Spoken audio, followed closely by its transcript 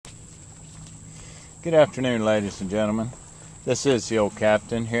Good afternoon, ladies and gentlemen. This is the old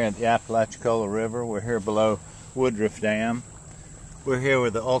captain here at the Apalachicola River. We're here below Woodruff Dam. We're here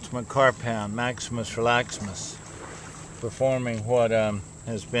with the ultimate carp hound, Maximus, Relaximus, performing what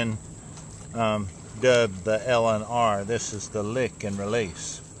has been dubbed the L&R. This is the lick and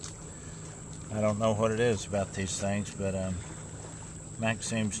release. I don't know what it is about these things, but Max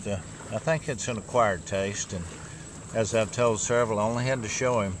seems to, I think it's an acquired taste, and as I've told several, I only had to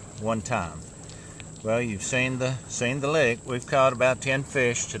show him one time. Well, you've seen the lick. We've caught about 10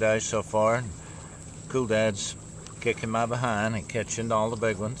 fish today so far. Cool Dad's kicking my behind and catching all the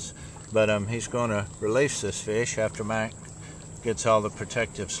big ones. But he's going to release this fish after Mac gets all the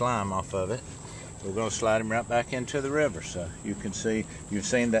protective slime off of it. We're going to slide him right back into the river. So you can see, you've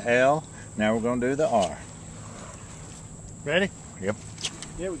seen the L. Now we're going to do the R. Ready? Yep.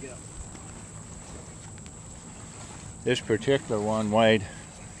 Here we go. This particular one weighed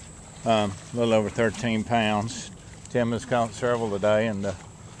a little over 13 pounds. Tim has caught several today, and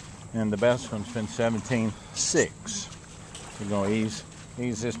the best one's been 17.6. We're going to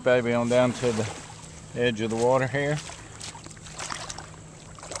ease this baby on down to the edge of the water here.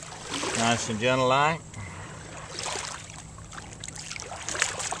 Nice and gentle like.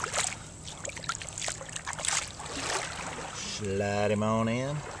 Slide him on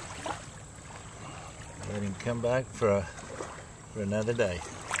in. Let him come back for another day.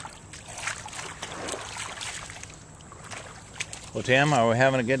 Well, Tim, are we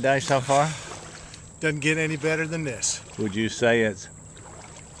having a good day so far? Doesn't get any better than this. Would you say it's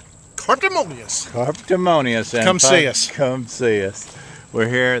Carptimonious? Carptimonious. Come see us. Come see us. We're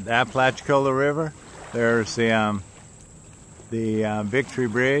here at the Apalachicola River. There's the Victory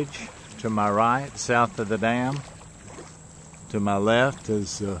Bridge to my right, south of the dam. To my left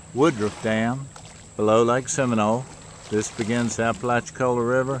is the Woodruff Dam below Lake Seminole. This begins the Apalachicola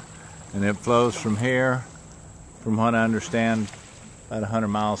River, and it flows from here, from what I understand, about 100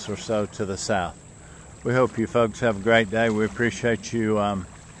 miles or so to the south. We hope you folks have a great day. We appreciate you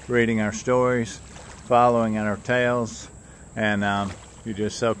reading our stories, following our tales, and you're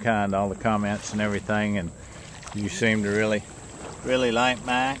just so kind, all the comments and everything, and you seem to really like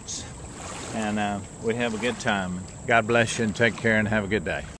Max, and we have a good time. God bless you, and take care, and have a good day.